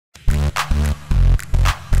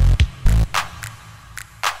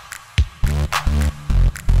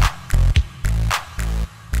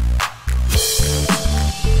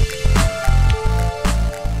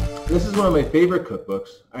is one of my favorite cookbooks.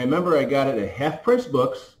 I remember I got it at Half Price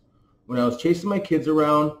Books when I was chasing my kids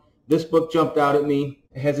around. This book jumped out at me.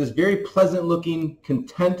 It has this very pleasant looking,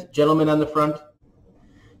 content gentleman on the front.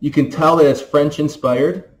 You can tell that it's French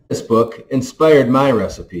inspired. This book inspired my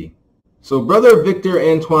recipe. So Brother Victor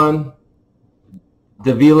Antoine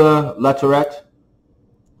de Villa Latourette,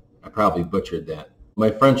 I probably butchered that.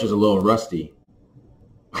 My French is a little rusty.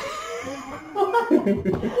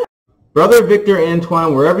 Brother Victor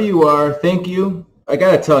Antoine, wherever you are, thank you. I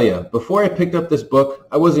gotta tell you, before I picked up this book,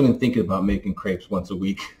 I wasn't even thinking about making crepes once a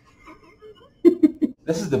week.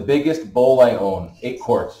 This is the biggest bowl I own, 8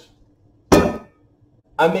 quarts.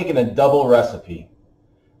 I'm making a double recipe.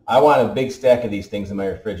 I want a big stack of these things in my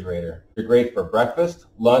refrigerator. They're great for breakfast,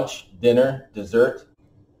 lunch, dinner, dessert.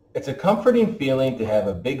 It's a comforting feeling to have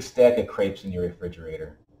a big stack of crepes in your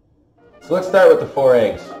refrigerator. So let's start with the 4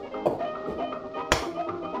 eggs.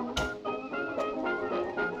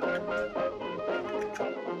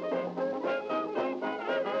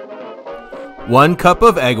 One cup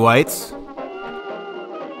of egg whites,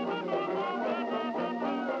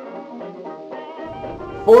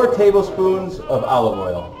 4 tablespoons of olive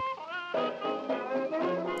oil,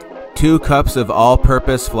 2 cups of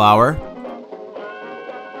all-purpose flour.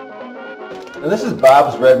 Now this is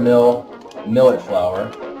Bob's Red Mill millet flour.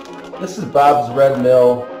 This is Bob's Red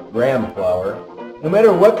Mill graham flour. No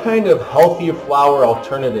matter what kind of healthier flour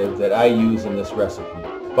alternative that I use in this recipe,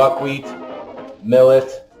 buckwheat,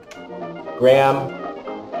 millet, graham,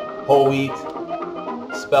 whole wheat,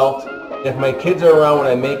 spelt. If my kids are around when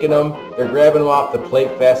I'm making them, they're grabbing them off the plate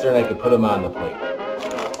faster than I can put them on the plate.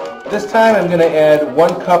 This time I'm going to add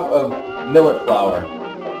 1 cup of millet flour,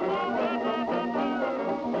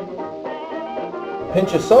 a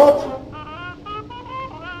pinch of salt,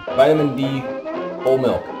 vitamin D whole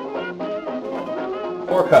milk,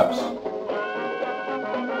 4 cups,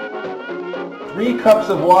 3 cups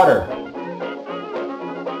of water.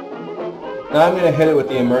 Now I'm going to hit it with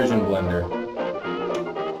the immersion blender.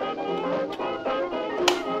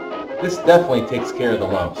 This definitely takes care of the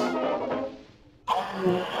lumps.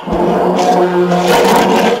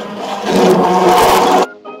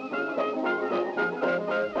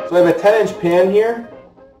 So I have a 10-inch pan here.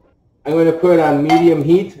 I'm going to put it on medium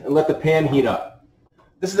heat and let the pan heat up.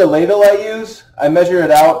 This is the ladle I use. I measure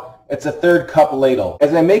it out. It's a 1/3 cup ladle.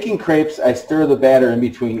 As I'm making crepes, I stir the batter in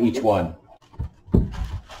between each one.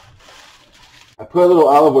 I put a little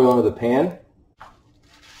olive oil into the pan.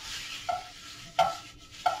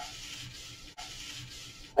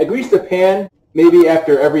 I grease the pan maybe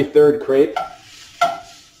after every 3rd crepe.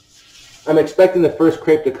 I'm expecting the first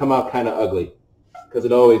crepe to come out kind of ugly, because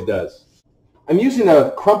it always does. I'm using a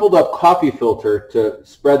crumpled up coffee filter to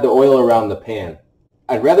spread the oil around the pan.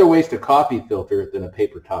 I'd rather waste a coffee filter than a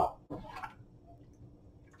paper towel.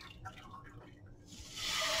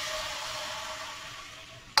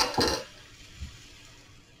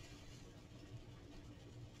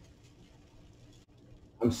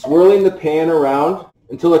 I'm swirling the pan around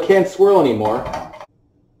until it can't swirl anymore.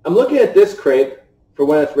 I'm looking at this crepe for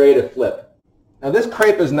when it's ready to flip. Now this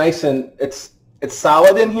crepe is nice and it's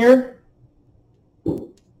solid in here.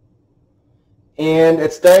 And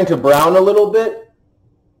it's starting to brown a little bit.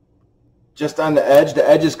 Just on the edge. The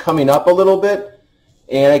edge is coming up a little bit.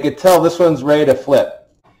 And I could tell this one's ready to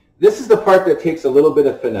flip. This is the part that takes a little bit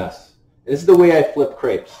of finesse. This is the way I flip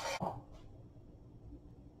crepes.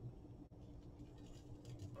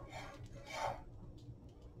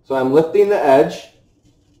 So I'm lifting the edge,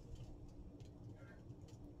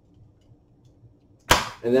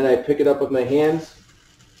 and then I pick it up with my hands.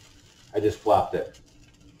 I just flopped it.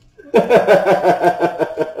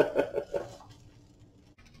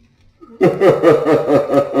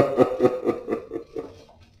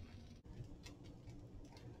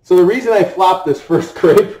 So the reason I flopped this first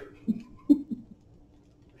crepe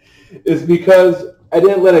is because I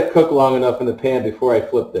didn't let it cook long enough in the pan before I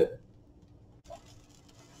flipped it.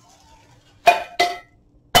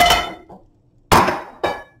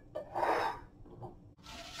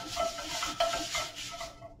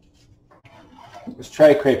 Let's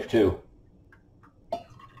try crepe 2.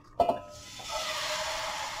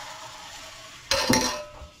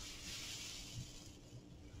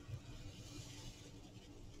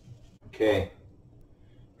 Okay.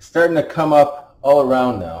 It's starting to come up all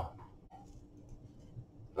around now.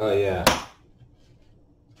 Oh yeah.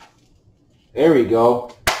 There we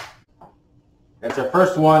go. That's our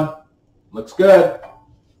first one. Looks good.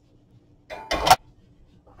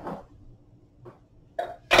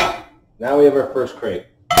 Now we have our first crepe.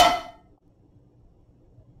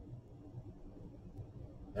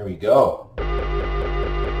 There we go.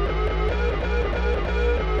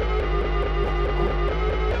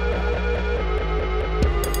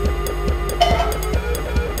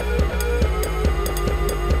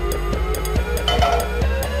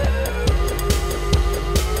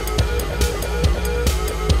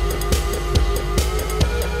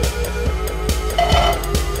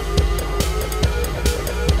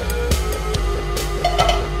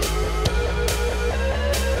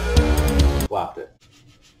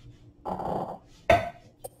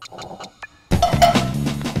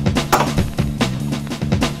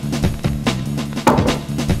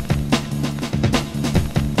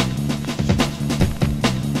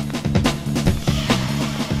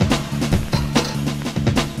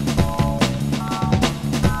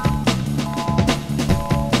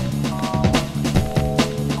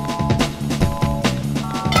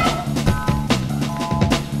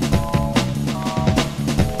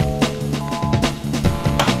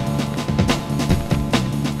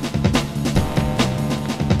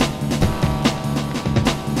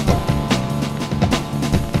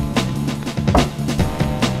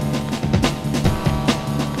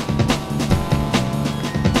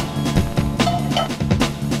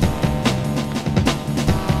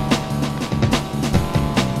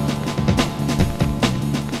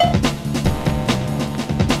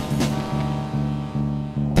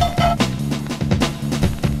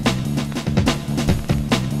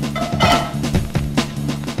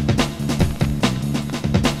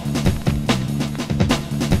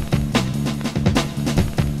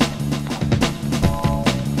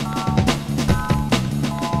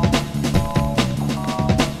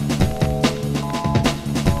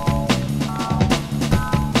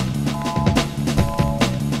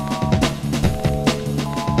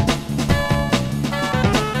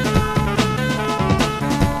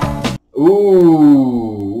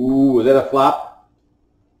 Ooh, is that a flop?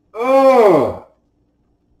 Oh,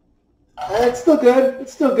 it's still good.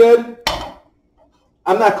 It's still good.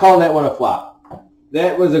 I'm not calling that one a flop.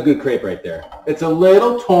 That was a good crepe right there. It's a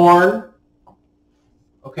little torn.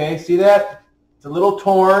 Okay, see that? It's a little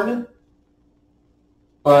torn.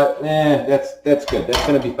 But that's good. That's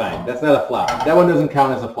gonna be fine. That's not a flop. That one doesn't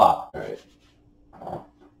count as a flop. All right.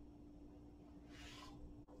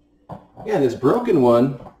 Yeah, this broken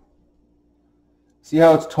one. See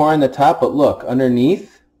how it's torn the top, but look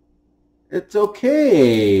underneath. It's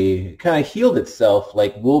okay. It kind of healed itself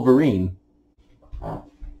like Wolverine. Yeah.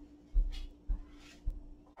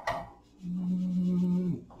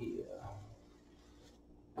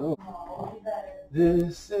 Oh.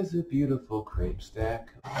 This is a beautiful crepe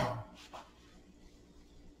stack.